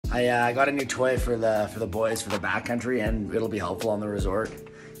I got a new toy for the boys for the backcountry, and it'll be helpful on the resort.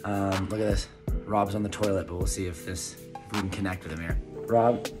 Look at this. Rob's on the toilet, but we'll see if we can connect with him here.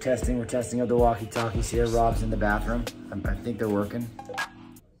 Rob, we're testing out the walkie-talkies here. Rob's in the bathroom. I think they're working.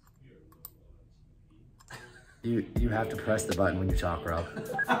 You have to press the button when you talk, Rob. Is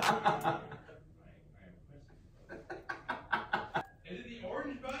it the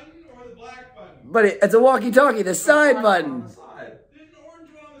orange button or the black button? But it's a walkie-talkie, the side button. There's an orange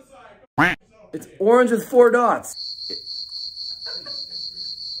one on the side. It's orange with 4 dots.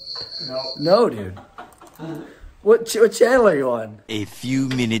 No, dude. What channel are you on? A few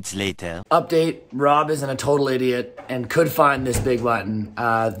minutes later. Update, Rob isn't a total idiot and could find this big button.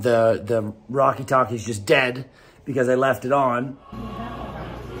 The walkie-talkie's just dead because I left it on.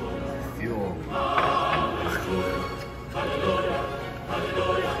 Fuel.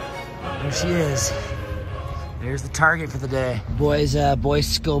 There she is. There's the target for the day. Boys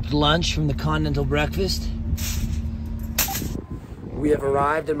scoped lunch from the continental breakfast. We have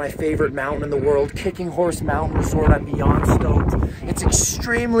arrived at my favorite mountain in the world, Kicking Horse Mountain Resort. I'm beyond stoked. It's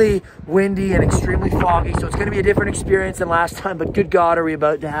extremely windy and extremely foggy, so it's gonna be a different experience than last time, but good God, are we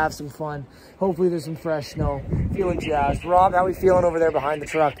about to have some fun. Hopefully there's some fresh snow. Feeling jazzed. Rob, how are we feeling over there behind the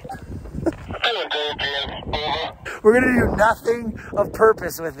truck? We're gonna do nothing of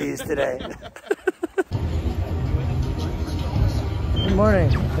purpose with these today. Good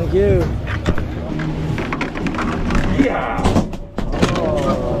morning. Thank you. Yeah.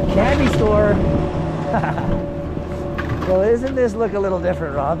 Oh, candy store. Well, isn't this look a little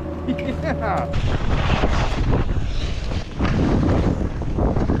different, Rob? Yeah.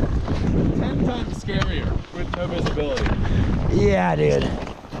 10 times scarier with no visibility. Yeah, dude.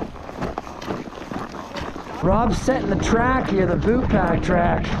 Rob's setting the track here, the boot pack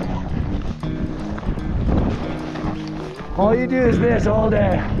track. All you do is this all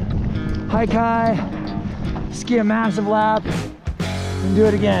day. Hike high, ski a massive lap, and do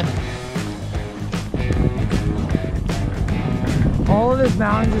it again. All of this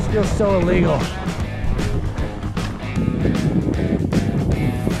mountain just feels so illegal.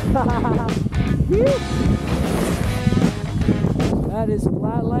 That is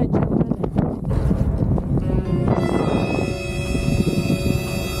flat light, gentlemen.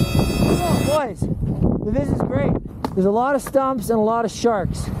 Oh, boys, this is great. There's a lot of stumps and a lot of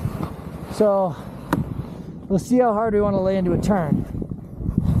sharks. So we'll see how hard we want to lay into a turn.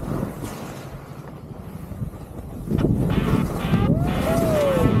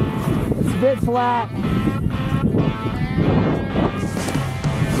 It's a bit flat.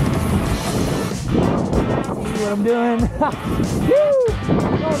 See what I'm doing? Woo!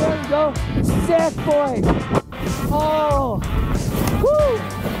 Oh, there we go. Sick, boy. Oh, woo!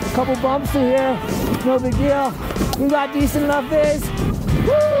 A couple bumps in here. No big deal. We got decent enough days.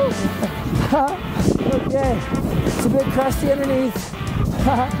 Woo! Okay. It's a bit crusty underneath.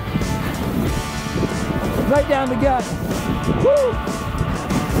 Right down the gut. Woo!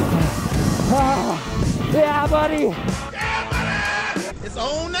 Yeah, buddy. Yeah, buddy. It's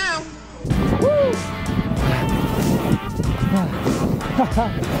on now. Woo!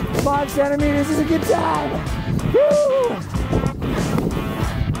 5 centimeters is a good time. Woo!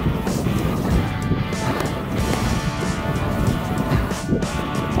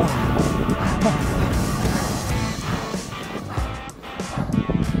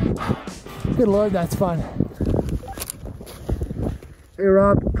 Good Lord, that's fun. Hey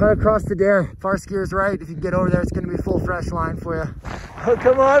Rob, cut across the dare. Far skier's right. If you can get over there, it's gonna be a full fresh line for you. Oh,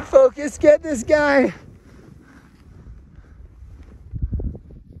 come on, focus, get this guy.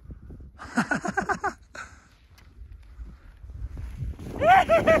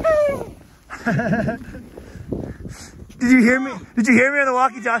 Did you hear me? Did you hear me on the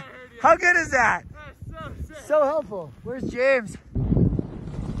walkie-talkie? How good is that? That's so helpful. Where's James?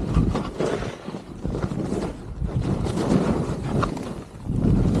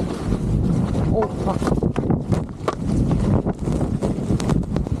 Oh, fuck.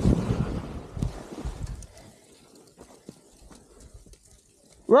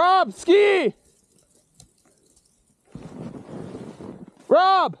 Rob, ski!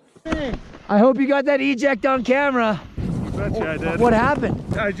 Rob! I hope you got that eject on camera. You betcha I did. What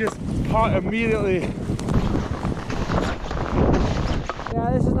happened? I just caught immediately. Yeah,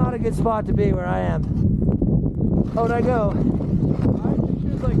 this is not a good spot to be where I am. How'd I go? I think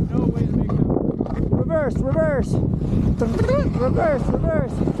there's like no way to make that work. Reverse, reverse. Reverse,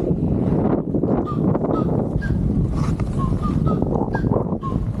 reverse.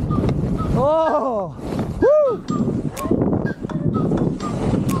 Oh! Woo!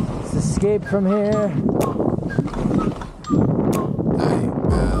 Let's escape from here. I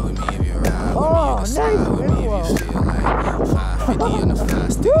bow nice wind blow.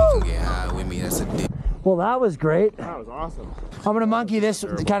 Well, that was great. That was awesome. I'm gonna monkey this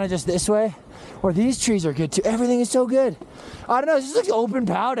kind of just this way. Or these trees are good too. Everything is so good. I don't know, this is like open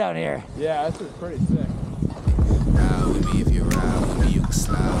pow down here. Yeah, this is pretty sick. Ride with me if you ride with me, you can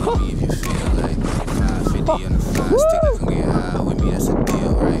slide with me if you feel like 550 on the 5 stick, come get high with me, that's a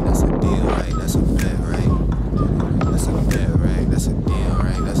deal, right? That's a deal, right? That's a bet, right? That's a bet, right? That's a deal,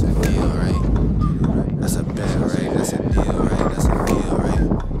 right? That's a deal, right? That's a bet, right? That's a deal, right? That's a deal, right?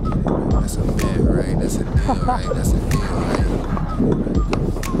 That's a bet, right? That's a deal, right? That's a deal, right?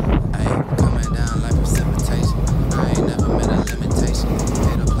 I ain't coming down like precipitation. I ain't never met a limitation.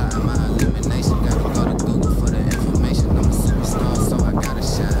 Can't apply my elimination. Gotta go to Google for the information. I'm a superstar, so I gotta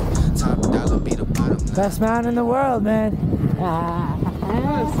shine. Top dollar be the bottom line. Best mountain in the world, man.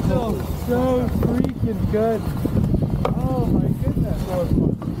 That's still so freaking good. Oh my goodness, that was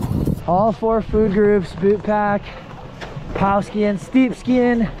fun. All 4 food groups, boot pack, pow skiing, steep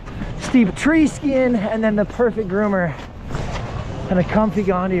tree skiing, and then the perfect groomer and a comfy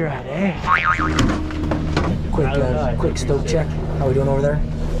Gandhi ride, eh? Quick stoke check. How we doing over there?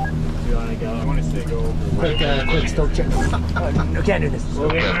 You wanna go? I wanna say go over. Quick stoke check. No, can't do this.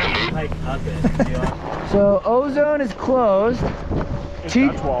 Like, okay. So ozone is closed.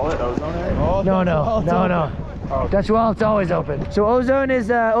 Dutch Wallet, ozone area? Oh, No. Oh, Dutch Wallet's always open. So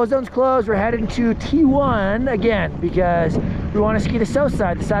ozone's closed. We're heading to T1 again because we want to ski the south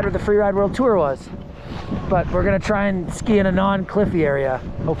side, the side where the Freeride World Tour was. But we're gonna try and ski in a non-cliffy area,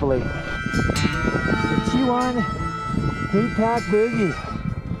 hopefully. The T1 boot pack boogie.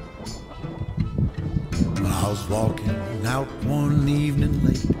 When I was walking out one evening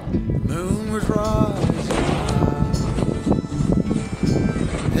late, the moon was rising high,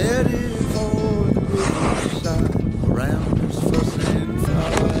 headed for the riverside, around us fussing and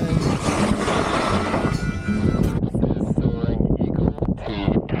fighting. Soaring Eagle to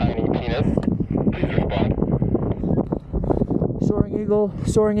Tiny Penis. Please respond.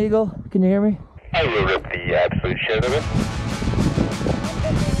 Soaring Eagle, can you hear me? I will rip the absolute shit of it.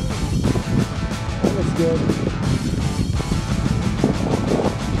 That's good.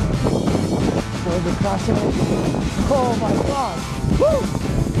 So we're crushing it. Oh my god! Woo!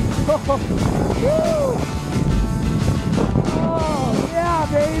 Woo! Oh yeah,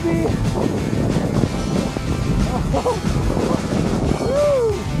 baby! Woo!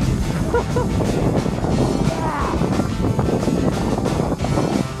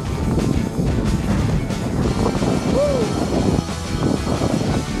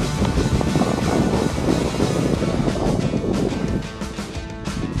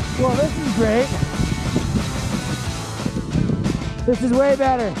 Well, this is great. This is way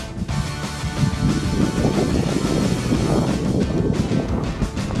better.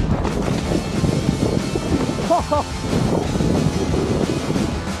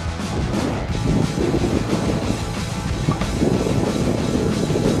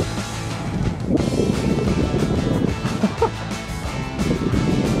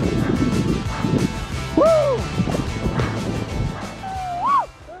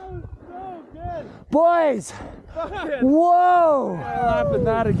 Boys! Whoa! I laugh at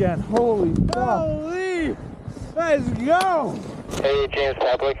that again. Holy fuck. Holy! Let's go! Hey, James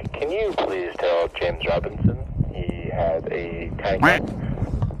Pavlik, can you please tell James Robinson he has a tiny cat?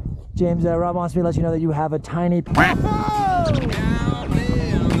 James, Rob wants me to let you know that you have a tiny...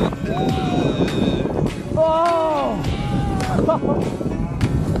 Oh!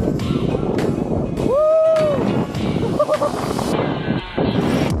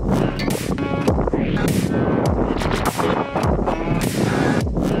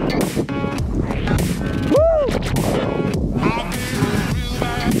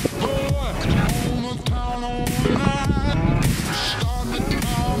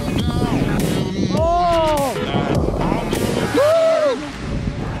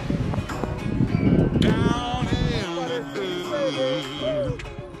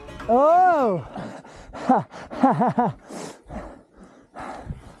 Oh!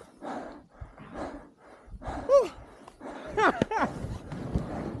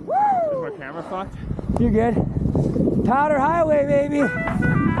 Is my camera fucked? You're good. Powder Highway, baby!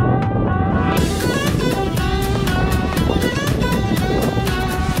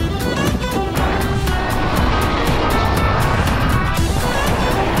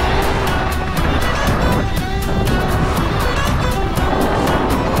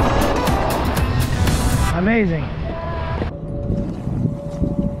 Amazing.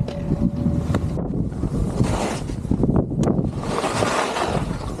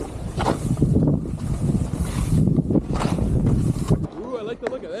 Ooh, I like the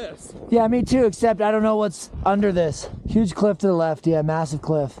look of this. this. Yeah, me too, except I don't know what's under this. Huge cliff to the left, yeah, massive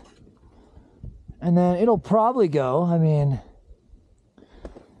cliff. And then it'll probably go, I mean,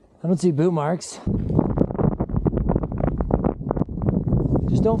 I don't see boot marks.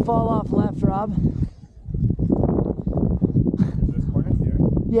 Just don't fall off left, Rob. This corner here.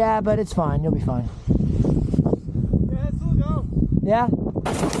 Yeah, but it's fine, you'll be fine. Yeah, it's still go. Yeah?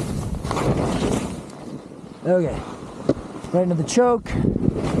 Okay. Right into the choke.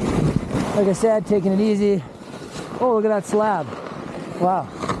 Like I said, taking it easy. Oh, look at that slab. Wow.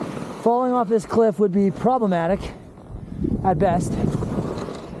 Falling off this cliff would be problematic at best.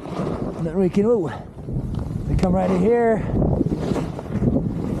 And then we can, ooh, we come right in here.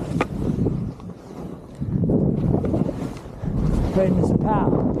 Right into some pow.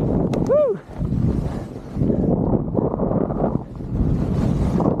 Woo!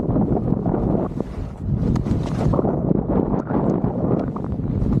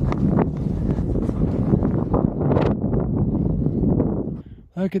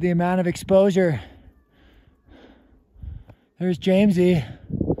 Look at the amount of exposure. There's Jamesy.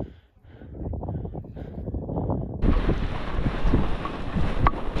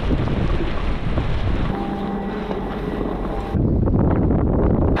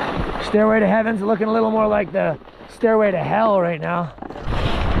 Stairway to Heaven's looking a little more like the Stairway to Hell right now.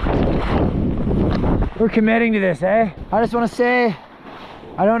 We're committing to this, eh? I just want to say,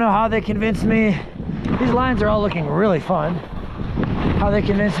 I don't know how they convinced me. These lines are all looking really fun. How they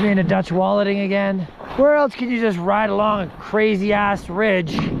convinced me into Dutch walleting again. Where else can you just ride along a crazy ass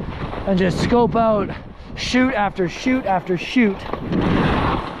ridge and just scope out shoot after shoot after shoot?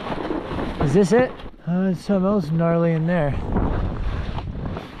 Is this it? There's something else gnarly in there.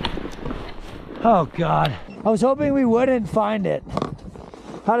 Oh God. I was hoping we wouldn't find it.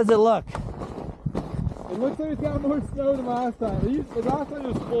 How does it look? It looks like it's got more snow than last time. The last time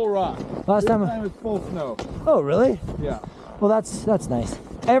it was full rock. Last time it was full snow. Oh really? Yeah. Well, that's nice.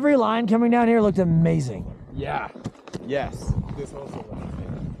 Every line coming down here looked amazing. Yeah. Yes. This also looks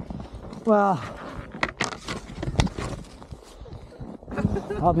amazing. Well,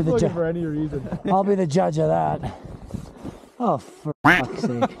 I'll be the Looking judge. for any reason. I'll be the judge of that. Oh, for fuck's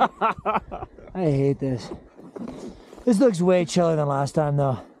sake! I hate this. This looks way chiller than last time,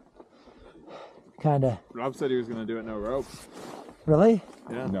 though. Kinda. Rob said he was gonna do it no rope. Really?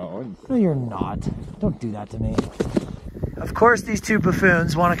 Yeah. No. No, you're not. Don't do that to me. Of course, these two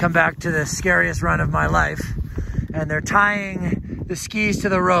buffoons want to come back to the scariest run of my life, and they're tying the skis to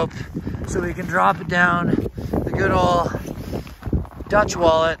the rope so we can drop it down the good old Dutch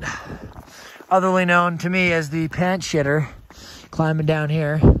wallet, otherly known to me as the pant shitter, climbing down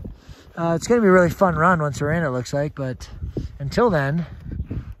here. It's going to be a really fun run once we're in, it looks like, but until then,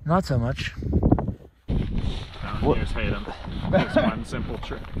 not so much. Just hate him. That's one simple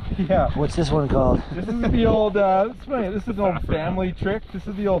trick. Yeah. What's this one called? This is the old, it's funny, this is an old family trick. This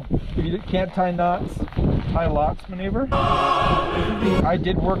is the old, if you can't tie knots, tie lots maneuver. I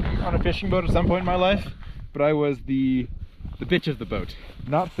did work on a fishing boat at some point in my life, but I was the bitch of the boat,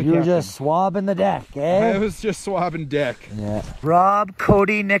 not the captain. You were just swabbing the deck, eh? I was just swabbing deck. Yeah. Rob,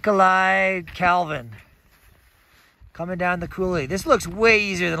 Cody, Nikolai, Calvin. Coming down the coulee. This looks way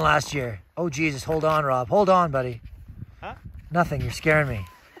easier than last year. Oh, Jesus. Hold on, Rob. Hold on, buddy. Huh? Nothing. You're scaring me.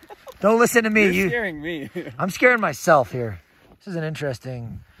 Don't listen to me. You're scaring me. I'm scaring myself here. This is an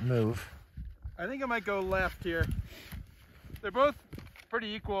interesting move. I think I might go left here. They're both pretty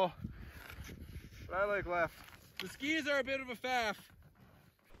equal, but I like left. The skis are a bit of a faff.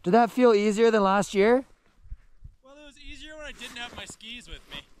 Did that feel easier than last year? Well, it was easier when I didn't have my skis with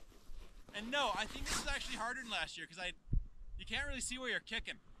me. And no, I think this is actually harder than last year because you can't really see where you're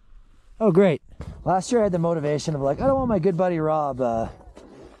kicking. Oh, great. Last year I had the motivation of like, I don't want my good buddy Rob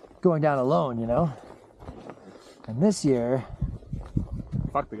going down alone, you know? And this year...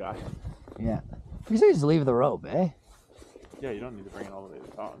 Fuck the guy. Yeah. You say just leave the rope, eh? Yeah, you don't need to bring it all the way to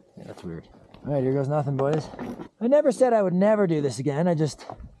the top. Yeah, that's weird. All right, here goes nothing, boys. I never said I would never do this again. It's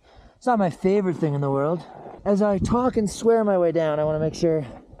not my favorite thing in the world. As I talk and swear my way down, I want to make sure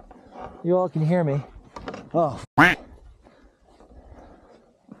you all can hear me. Oh,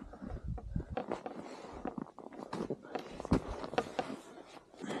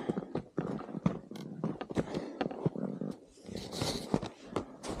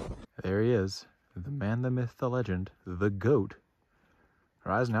 There he is, the man, the myth, the legend, the goat,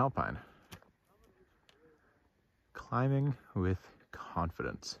 Rising Alpine. Climbing with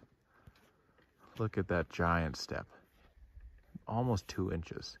confidence. Look at that giant step. Almost 2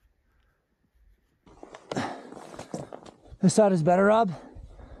 inches. this side is better, Rob.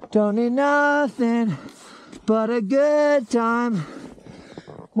 Don't need nothing but a good time.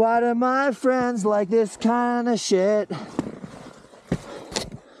 Why do my friends like this kind of shit?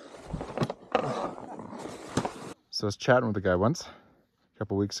 So I was chatting with a guy once, a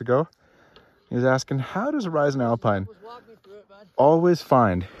couple weeks ago. He was asking, how does Horizon Alpine always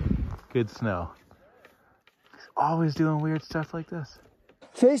find good snow? He's always doing weird stuff like this.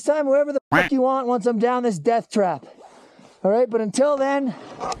 FaceTime whoever the fuck you want once I'm down this death trap. All right, but until then,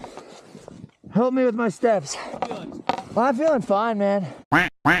 help me with my steps. Well, I'm feeling fine, man.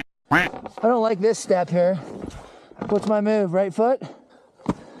 I don't like this step here. What's my move, right foot?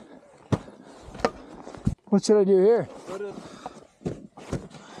 What should I do here?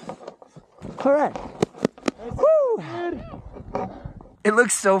 All right. Woo! It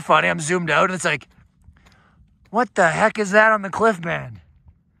looks so funny. I'm zoomed out and it's like, what the heck is that on the cliff, man?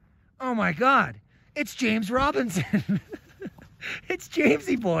 Oh my God, it's James Robinson. It's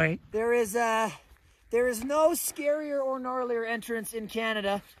Jamesy boy. There is no scarier or gnarlier entrance in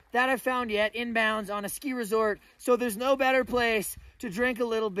Canada that I've found yet, inbounds on a ski resort. So there's no better place to drink a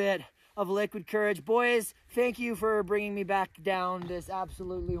little bit of liquid courage. Boys, thank you for bringing me back down this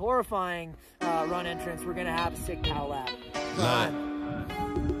absolutely horrifying run entrance. We're gonna have a sick cow lap.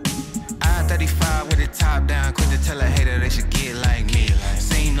 I-35 with the top down, quick to tell a hater they should get like me.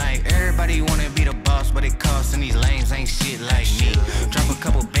 Seem like everybody wanna be the boss, but it costs and these lames ain't shit like me. Drop a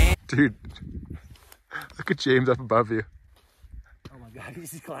couple bands. Dude, look at James up above you. Oh my God,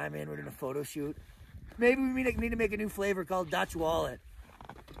 he's just climbing. We're doing a photo shoot. Maybe we need to make a new flavor called Dutch Wallet.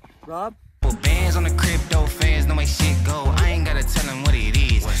 Rob? Bands on the crypto fans, know my shit go. I ain't gotta tell him what it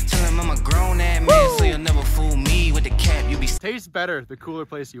is. Tell him I'm a grown ass man, so you'll never fool me with the cap. You be Tastes better the cooler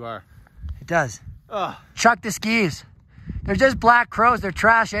place you are. It does. Ugh. Chuck the skis. They're just black crows. They're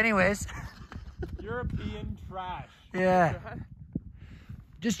trash anyways. European trash. Yeah.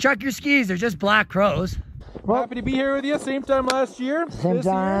 Just chuck your skis. They're just black crows. Well, Happy to be here with you. Same time last year. Same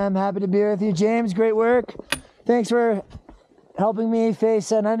time. Happy to be here with you, James. Great work. Thanks for helping me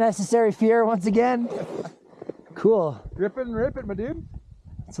face an unnecessary fear once again. Cool. Rip it and rip it, my dude.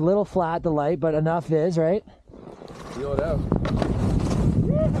 It's a little flat, the light, but enough is, right? Feel it out.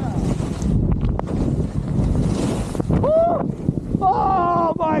 Woo!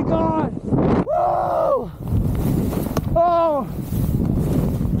 Oh my God! Woo! Oh!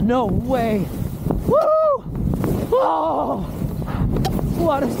 No way! Woo! Oh!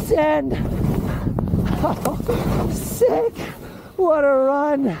 What a send! Oh, sick! What a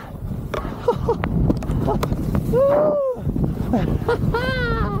run!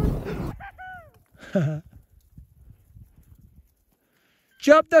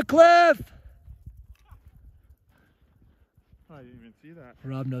 Jump the cliff! I didn't even see that.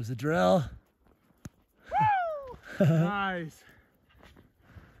 Rob knows the drill. Nice.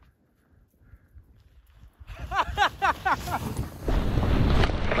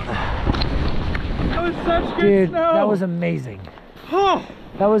 That was such good Dude, snow. that was amazing. Oh.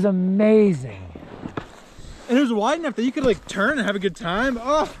 That was amazing. And it was wide enough that you could like turn and have a good time.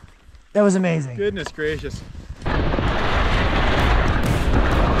 Oh, That was amazing. goodness gracious.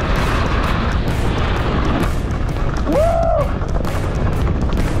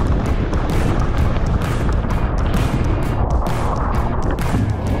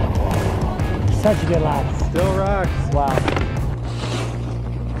 Such a good lap. Still rocks. Wow.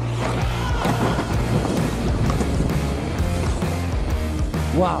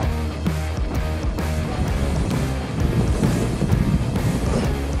 Wow.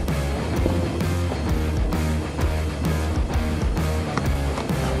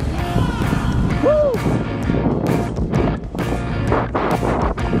 Woo!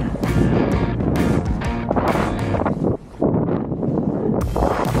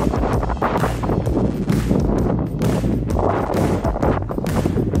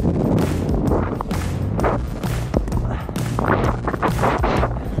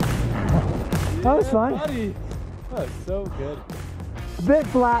 That was fun. Buddy. That was so good. A bit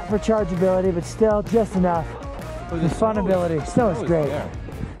flat for chargeability, but still just enough. The funability. Snow is great.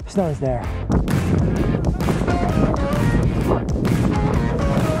 Snow is there.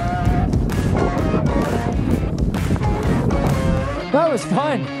 That was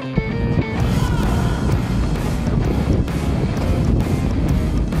fun.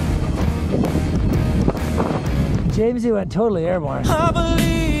 Jamesy went totally airborne. I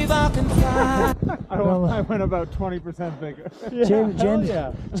believe I can fly. I went about 20% bigger.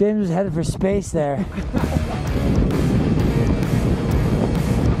 Yeah, James was headed for space there.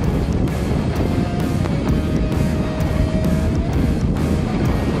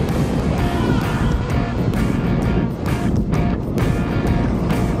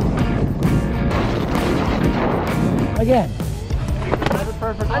 Again. Never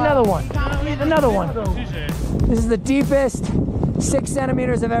perfect Another one. Another one. This is the deepest 6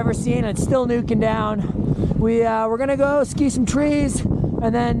 centimeters I've ever seen, and it's still nuking down. We're gonna go ski some trees,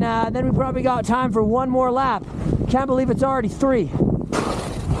 and then we probably got time for one more lap. Can't believe it's already 3.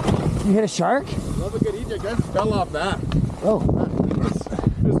 You hit a shark? Love a good eject. That fell off that. Oh.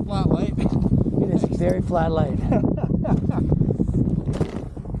 It's flat light. It is very flat light.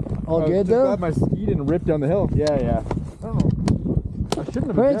 All good though? though? Glad my ski didn't rip down the hill. Yeah, yeah. Oh. I shouldn't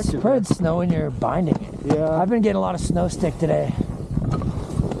have ejected Spread snow in your binding. Yeah. I've been getting a lot of snow stick today.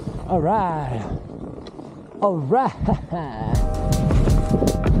 All right. All right.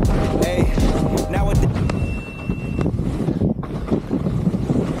 Hey, now what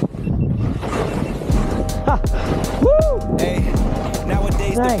Hey,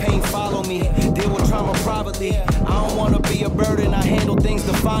 nowadays the pain follow me. Deal with trauma privately. I don't wanna be a burden. I handle things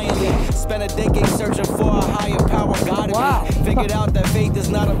defiantly. Spent a decade searching for a higher power guiding me. Figured out that faith is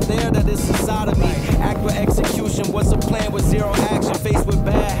not up there, that it's inside of me. Act with execution. What's a plan with zero action? Faced with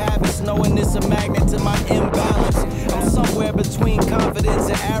bad habits, knowing it's a magnet to my imbalance. I'm somewhere between confidence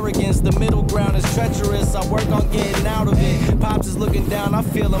and arrogance. The middle ground is treacherous. I work on getting out of it. Pops is looking down. I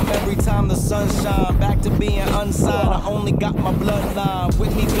feel him every time the sun shines. Back to being unsigned. I only got my bloodline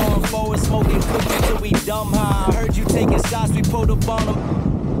with me going forward, smoking cookies till we dumb high. I heard you taking shots. We pulled up on them.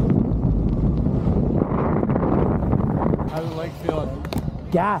 How's the leg feeling?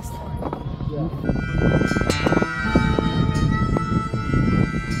 Gassed. Yeah.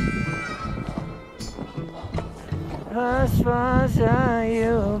 As far as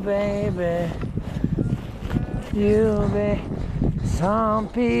you, baby. You, baby. Some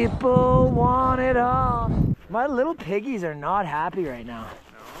people want it all. My little piggies are not happy right now.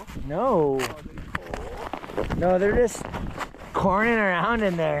 No. No, they're just corning around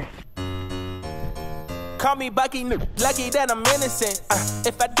in there. Call me Bucky, lucky that I'm innocent.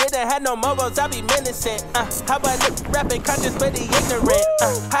 If I didn't have no mobiles, I'd be menacing. How about rapping conscious but he ignorant?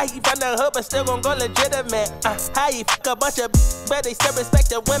 How you from the hood but still gon' go legitimate? How you fuck a bunch of but they still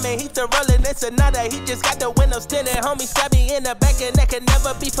respect the women? He's still rolling, it's another. He just got the windows tinted. Homie stabbed me in the back and that can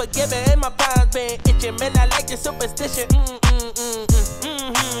never be forgiven. And my palms been itching, man, I like the superstition.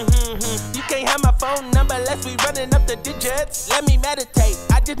 You can't have my phone number unless we running up the digits. Let me meditate,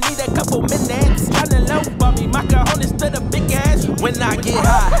 I just need a couple minutes. Kinda low for me, my cojones to the big ass. When I get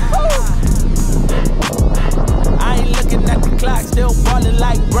high, I ain't looking at the clock, still ballin'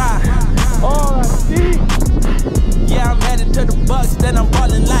 like Brian. Oh, that's deep. Yeah, I'm headed to the Bucks, then I'm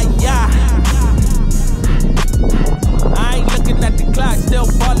ballin' like I ain't looking at the clock, still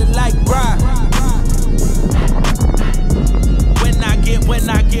ballin' like Brian. When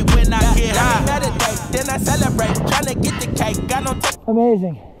I get high, I meditate, then I celebrate, tryna get the cake. Got no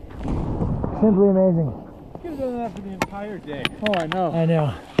Amazing. Simply amazing. You could have done that for the entire day. Oh, I know. I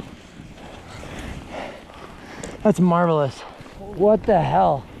know. That's marvelous. What the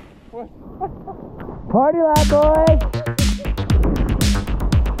hell? What? Party lap, boys!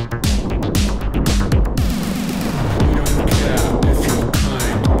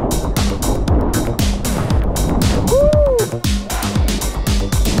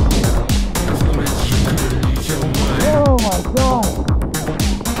 Oh my God!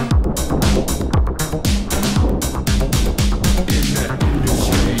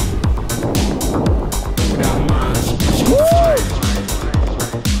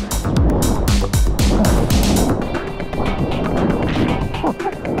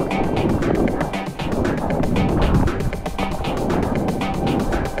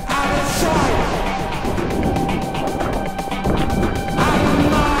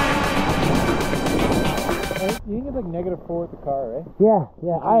 You think it's like -4 at the car, right? Yeah,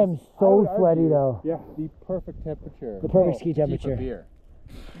 yeah. I am so sweaty though. Yeah, the perfect temperature. The perfect ski temperature. Beer.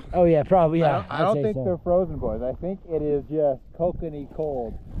 Oh yeah, probably yeah. I don't think so. they're frozen, boys. I think it is just coconut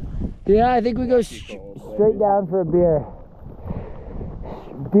cold. Yeah, I think we go straight down for a beer.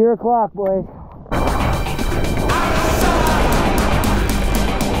 Beer o'clock, boys.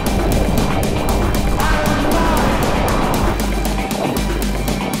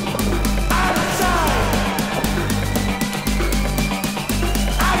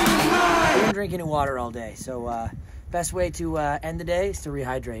 Drinking any water all day, so best way to end the day is to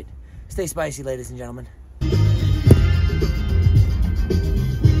rehydrate. Stay spicy, ladies and gentlemen.